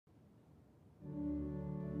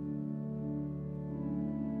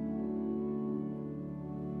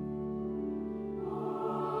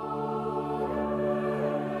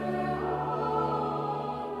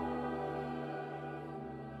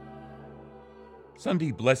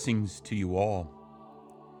Sunday blessings to you all.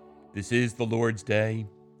 This is the Lord's Day,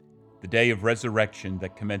 the day of resurrection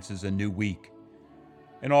that commences a new week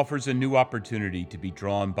and offers a new opportunity to be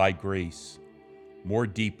drawn by grace more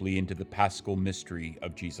deeply into the paschal mystery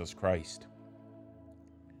of Jesus Christ.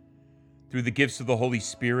 Through the gifts of the Holy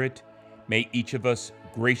Spirit, may each of us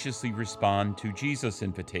graciously respond to Jesus'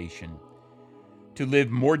 invitation to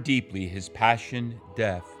live more deeply his passion,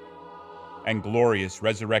 death, and glorious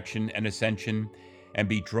resurrection and ascension, and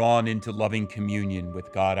be drawn into loving communion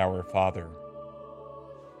with God our Father.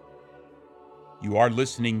 You are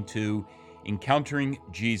listening to Encountering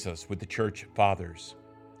Jesus with the Church Fathers,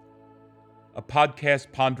 a podcast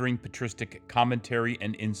pondering patristic commentary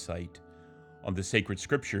and insight on the sacred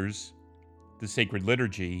scriptures, the sacred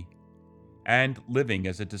liturgy, and living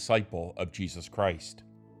as a disciple of Jesus Christ.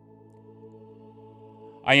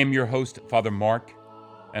 I am your host, Father Mark,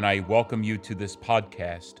 and I welcome you to this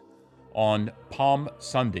podcast on Palm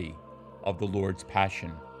Sunday of the Lord's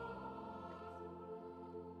Passion.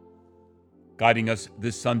 Guiding us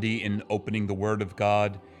this Sunday in opening the Word of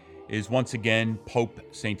God is once again Pope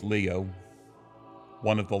St. Leo,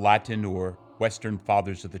 one of the Latin or Western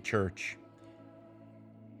Fathers of the Church.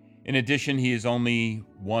 In addition, he is only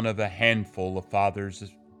one of a handful of fathers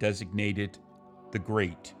designated the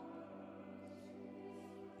Great.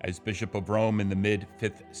 As Bishop of Rome in the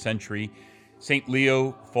mid-5th century, St.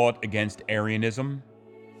 Leo fought against Arianism,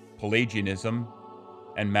 Pelagianism,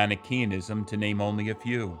 and Manichaeanism, to name only a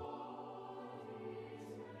few.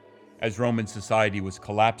 As Roman society was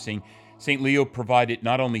collapsing, St. Leo provided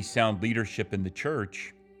not only sound leadership in the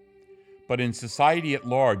church, but in society at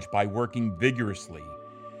large by working vigorously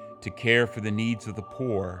to care for the needs of the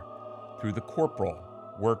poor through the corporal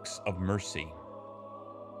works of mercy.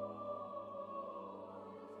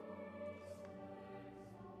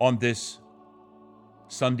 On this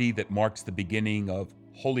Sunday that marks the beginning of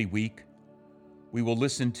Holy Week, we will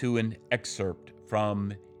listen to an excerpt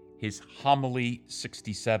from his Homily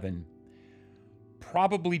 67,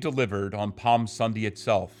 probably delivered on Palm Sunday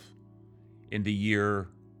itself in the year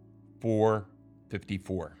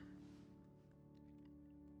 454.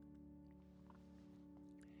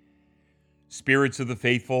 Spirits of the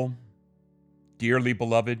faithful, dearly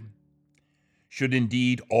beloved, should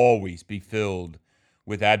indeed always be filled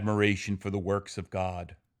with admiration for the works of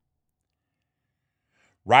God.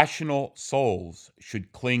 Rational souls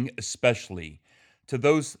should cling especially to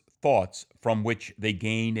those thoughts from which they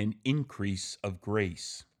gain an increase of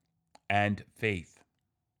grace and faith.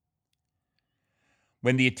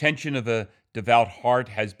 When the attention of a devout heart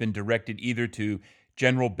has been directed either to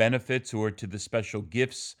general benefits or to the special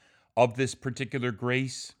gifts of this particular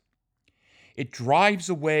grace, it drives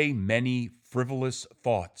away many frivolous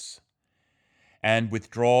thoughts and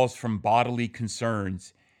withdraws from bodily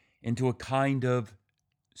concerns into a kind of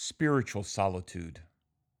spiritual solitude.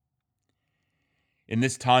 In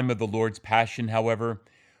this time of the Lord's Passion, however,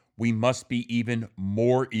 we must be even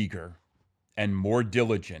more eager and more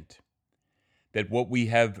diligent that what we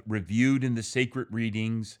have reviewed in the sacred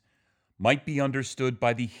readings might be understood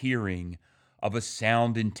by the hearing of a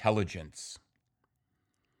sound intelligence,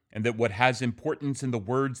 and that what has importance in the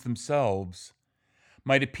words themselves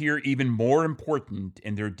might appear even more important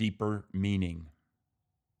in their deeper meaning.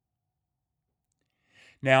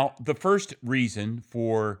 Now, the first reason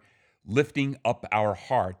for lifting up our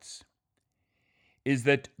hearts is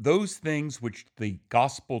that those things which the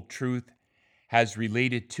gospel truth has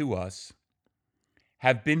related to us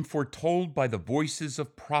have been foretold by the voices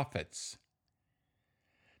of prophets,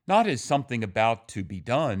 not as something about to be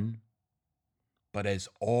done, but as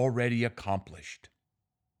already accomplished.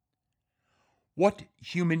 What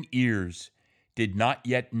human ears did not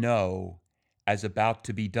yet know as about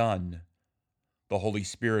to be done, the Holy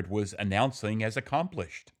Spirit was announcing as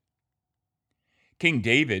accomplished. King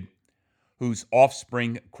David, whose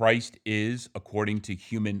offspring Christ is according to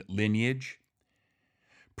human lineage,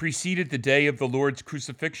 preceded the day of the Lord's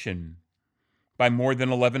crucifixion by more than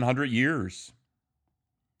 1,100 years.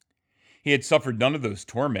 He had suffered none of those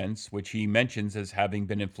torments which he mentions as having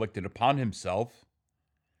been inflicted upon himself,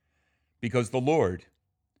 because the Lord,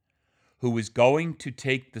 who was going to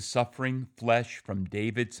take the suffering flesh from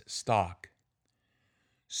David's stock,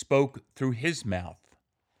 spoke through his mouth.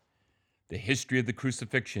 The history of the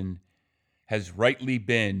crucifixion has rightly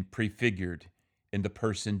been prefigured in the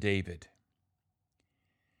person David.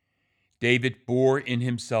 David bore in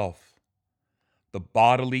himself the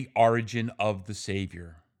bodily origin of the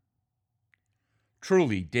Savior.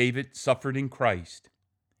 Truly, David suffered in Christ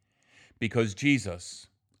because Jesus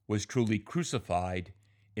was truly crucified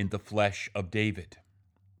in the flesh of David.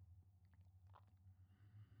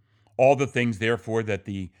 All the things, therefore, that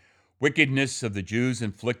the wickedness of the Jews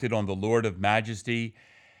inflicted on the Lord of Majesty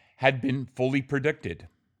had been fully predicted.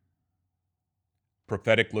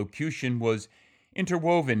 Prophetic locution was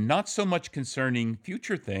interwoven not so much concerning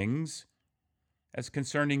future things as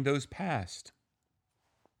concerning those past.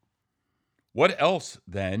 What else,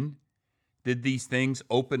 then, did these things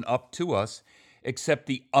open up to us except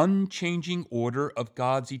the unchanging order of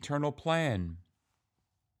God's eternal plan?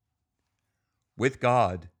 With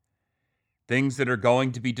God, things that are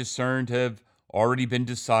going to be discerned have already been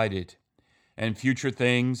decided, and future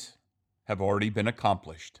things have already been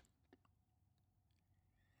accomplished.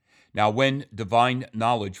 Now, when divine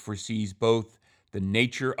knowledge foresees both the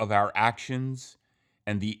nature of our actions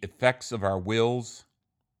and the effects of our wills,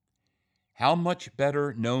 how much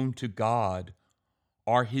better known to God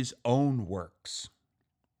are his own works?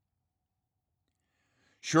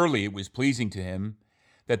 Surely it was pleasing to him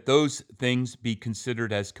that those things be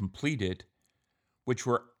considered as completed, which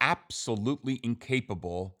were absolutely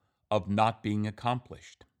incapable of not being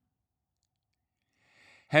accomplished.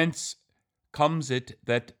 Hence comes it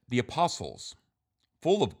that the apostles,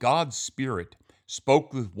 full of God's Spirit,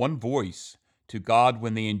 spoke with one voice to God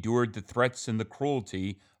when they endured the threats and the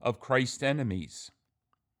cruelty of Christ's enemies.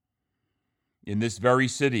 In this very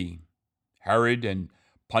city, Herod and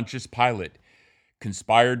Pontius Pilate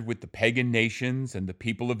conspired with the pagan nations and the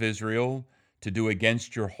people of Israel to do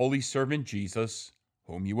against your holy servant Jesus,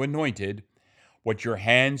 whom you anointed, what your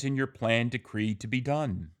hands and your plan decreed to be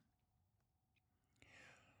done.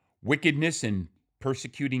 Wickedness in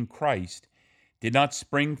persecuting Christ did not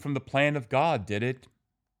spring from the plan of God, did it?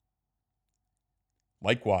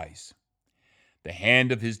 Likewise, the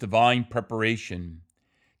hand of his divine preparation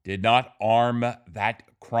did not arm that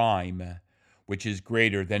crime which is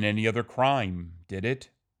greater than any other crime, did it?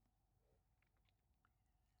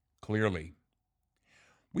 Clearly,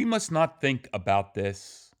 we must not think about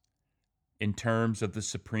this in terms of the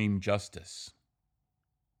supreme justice.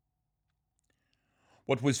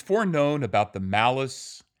 What was foreknown about the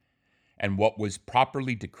malice and what was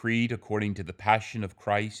properly decreed according to the passion of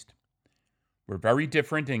Christ were very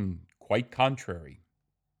different and quite contrary.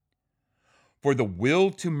 For the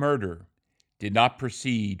will to murder did not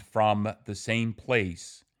proceed from the same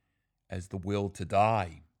place as the will to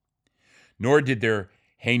die, nor did their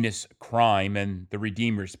heinous crime and the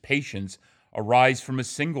Redeemer's patience arise from a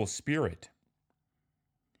single spirit.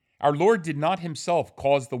 Our Lord did not himself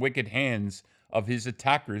cause the wicked hands of his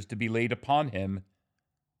attackers to be laid upon him,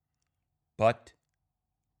 but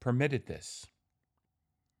permitted this.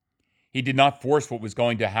 He did not force what was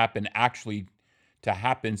going to happen actually to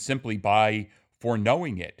happen simply by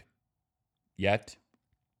foreknowing it. Yet,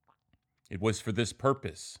 it was for this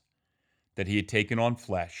purpose that he had taken on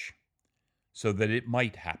flesh, so that it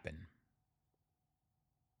might happen.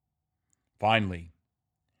 Finally,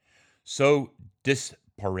 so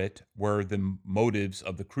disparate were the motives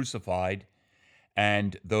of the crucified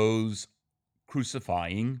and those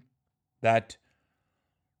crucifying that,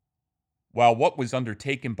 while what was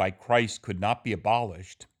undertaken by Christ could not be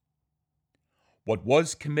abolished, what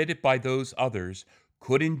was committed by those others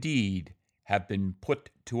could indeed have been put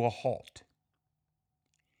to a halt.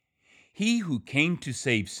 He who came to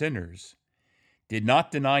save sinners did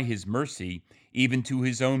not deny his mercy even to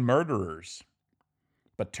his own murderers,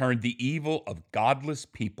 but turned the evil of godless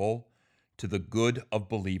people to the good of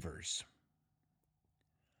believers.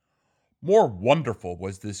 More wonderful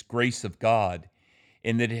was this grace of God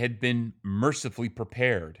in that it had been mercifully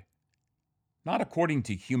prepared, not according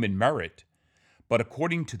to human merit, but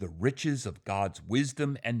according to the riches of God's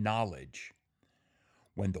wisdom and knowledge,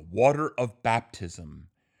 when the water of baptism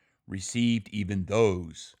received even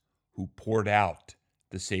those who poured out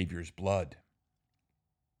the Savior's blood.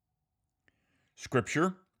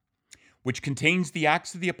 Scripture, which contains the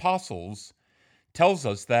Acts of the Apostles, tells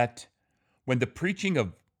us that when the preaching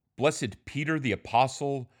of blessed Peter the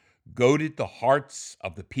Apostle goaded the hearts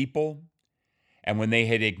of the people, and when they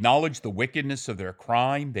had acknowledged the wickedness of their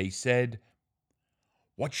crime, they said,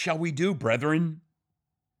 "What shall we do, brethren?"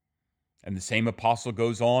 And the same apostle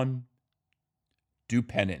goes on, "Do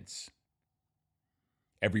penance.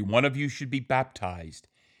 Every one of you should be baptized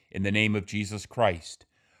in the name of Jesus Christ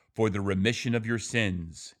for the remission of your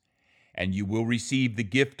sins, and you will receive the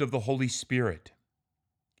gift of the Holy Spirit.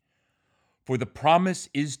 For the promise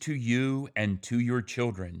is to you and to your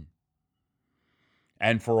children,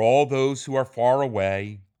 and for all those who are far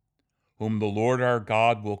away, whom the Lord our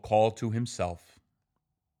God will call to himself."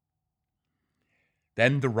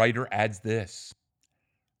 Then the writer adds this: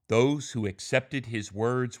 those who accepted his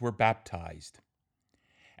words were baptized,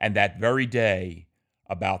 and that very day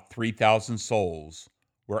about 3,000 souls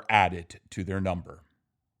were added to their number.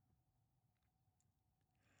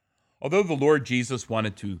 Although the Lord Jesus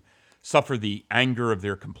wanted to suffer the anger of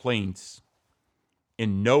their complaints,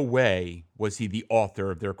 in no way was he the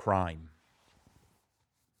author of their crime.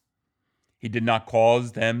 He did not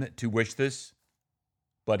cause them to wish this,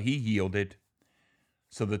 but he yielded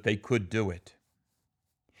so that they could do it.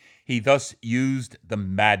 He thus used the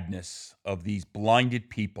madness of these blinded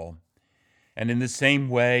people, and in the same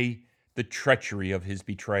way, the treachery of his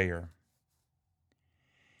betrayer.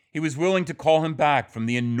 He was willing to call him back from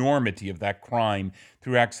the enormity of that crime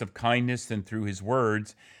through acts of kindness and through his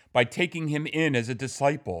words, by taking him in as a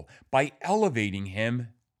disciple, by elevating him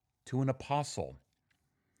to an apostle,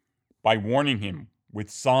 by warning him with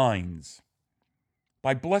signs,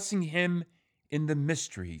 by blessing him in the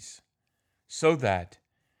mysteries, so that,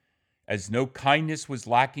 as no kindness was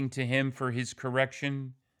lacking to him for his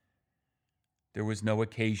correction, there was no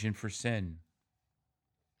occasion for sin.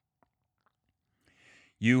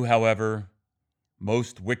 You, however,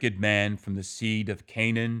 most wicked man from the seed of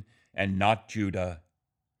Canaan and not Judah,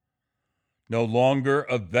 no longer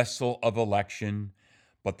a vessel of election,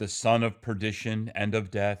 but the son of perdition and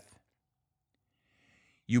of death,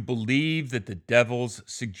 you believe that the devil's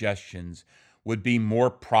suggestions would be more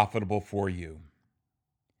profitable for you.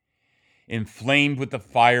 Inflamed with the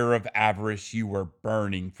fire of avarice, you were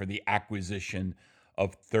burning for the acquisition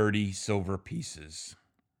of 30 silver pieces.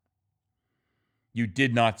 You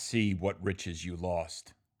did not see what riches you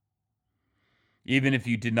lost. Even if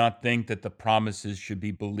you did not think that the promises should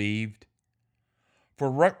be believed, for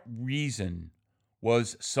what reason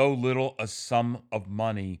was so little a sum of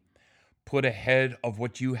money put ahead of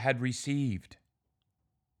what you had received?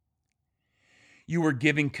 You were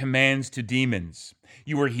giving commands to demons.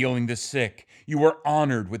 You were healing the sick. You were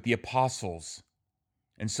honored with the apostles.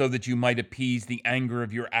 And so that you might appease the anger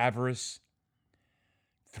of your avarice,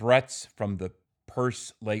 threats from the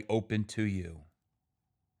purse lay open to you.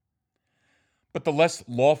 But the less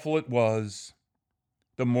lawful it was,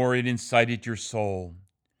 the more it incited your soul,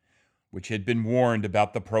 which had been warned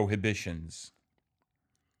about the prohibitions.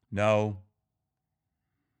 No,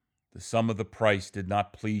 the sum of the price did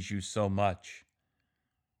not please you so much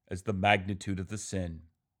as the magnitude of the sin.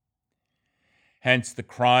 Hence, the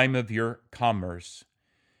crime of your commerce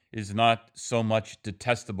is not so much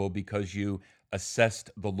detestable because you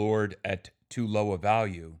assessed the Lord at too low a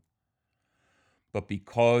value, but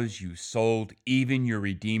because you sold even your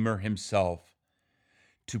Redeemer himself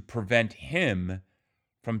to prevent him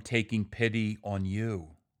from taking pity on you.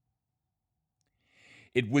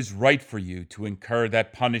 It was right for you to incur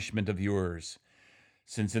that punishment of yours,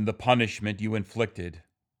 since in the punishment you inflicted,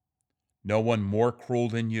 no one more cruel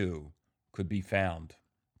than you could be found.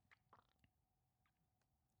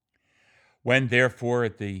 When, therefore,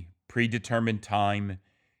 at the predetermined time,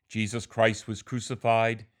 Jesus Christ was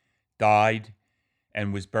crucified, died,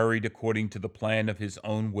 and was buried according to the plan of his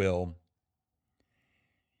own will,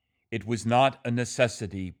 it was not a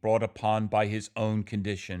necessity brought upon by his own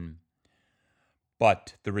condition,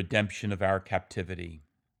 but the redemption of our captivity.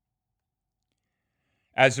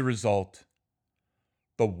 As a result,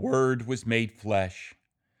 the Word was made flesh,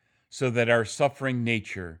 so that our suffering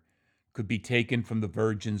nature could be taken from the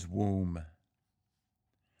Virgin's womb.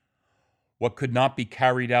 What could not be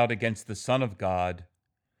carried out against the Son of God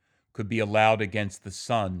could be allowed against the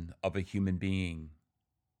Son of a human being.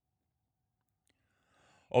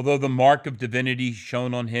 Although the mark of divinity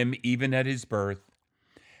shone on him even at his birth,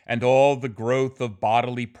 and all the growth of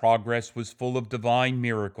bodily progress was full of divine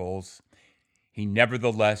miracles, he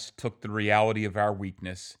nevertheless took the reality of our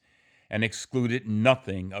weakness and excluded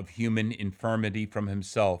nothing of human infirmity from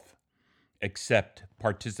himself, except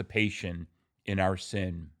participation in our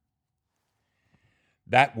sin.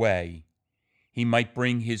 That way, he might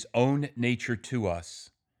bring his own nature to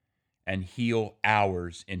us and heal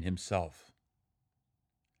ours in himself.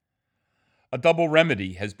 A double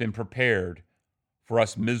remedy has been prepared for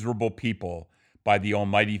us miserable people by the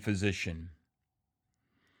Almighty Physician,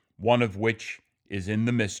 one of which is in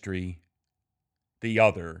the mystery, the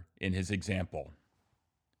other in his example.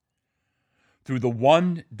 Through the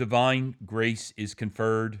one divine grace is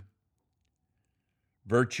conferred,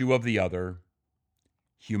 virtue of the other,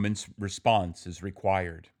 human response is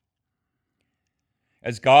required.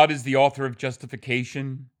 As God is the author of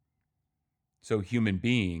justification, so human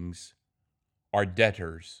beings are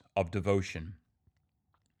debtors of devotion.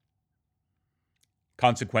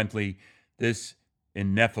 Consequently, this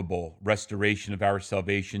ineffable restoration of our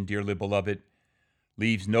salvation, dearly beloved,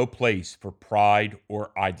 leaves no place for pride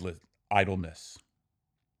or idleness.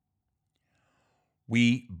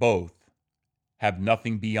 We both have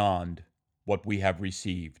nothing beyond what we have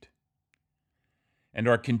received, and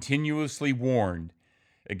are continuously warned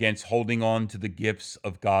against holding on to the gifts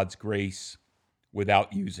of God's grace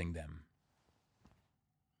without using them.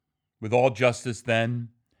 With all justice, then,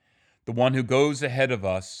 the one who goes ahead of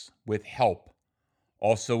us with help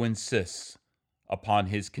also insists upon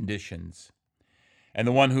his conditions, and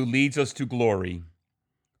the one who leads us to glory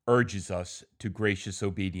urges us to gracious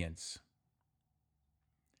obedience.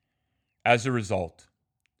 As a result,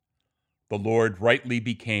 the Lord rightly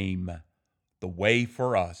became the way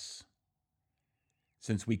for us,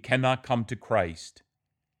 since we cannot come to Christ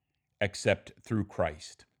except through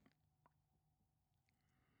Christ.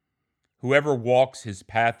 Whoever walks his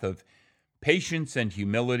path of patience and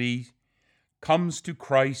humility comes to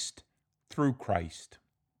Christ through Christ.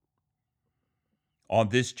 On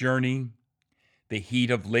this journey, the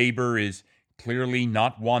heat of labor is clearly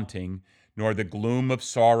not wanting, nor the gloom of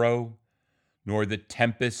sorrow, nor the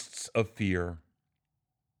tempests of fear.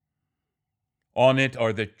 On it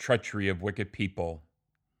are the treachery of wicked people,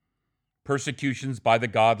 persecutions by the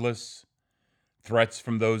godless, threats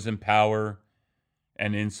from those in power,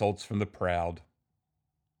 and insults from the proud.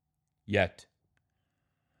 Yet,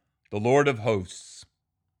 the Lord of hosts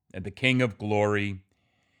and the King of glory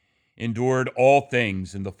endured all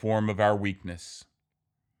things in the form of our weakness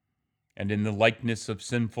and in the likeness of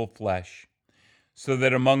sinful flesh, so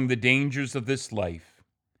that among the dangers of this life,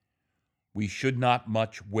 we should not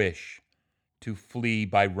much wish to flee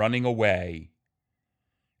by running away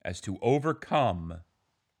as to overcome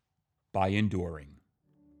by enduring.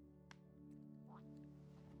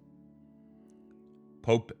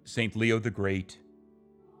 Pope St. Leo the Great,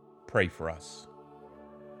 pray for us.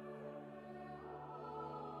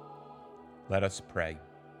 Let us pray.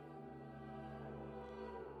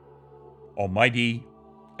 Almighty,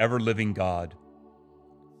 ever-living God,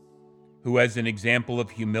 who as an example of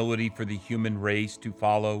humility for the human race to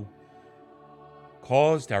follow,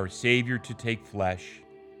 caused our Savior to take flesh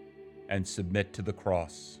and submit to the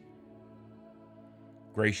cross,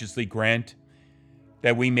 graciously grant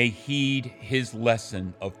that we may heed his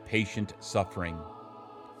lesson of patient suffering,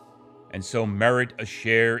 and so merit a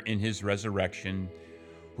share in his resurrection,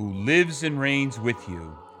 who lives and reigns with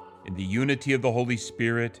you in the unity of the Holy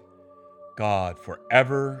Spirit, God,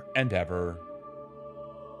 forever and ever.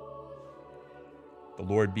 The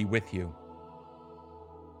Lord be with you.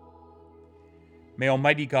 May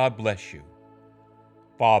Almighty God bless you,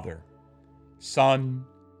 Father, Son,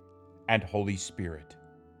 and Holy Spirit.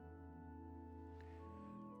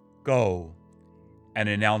 Go and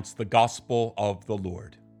announce the gospel of the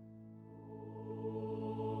Lord.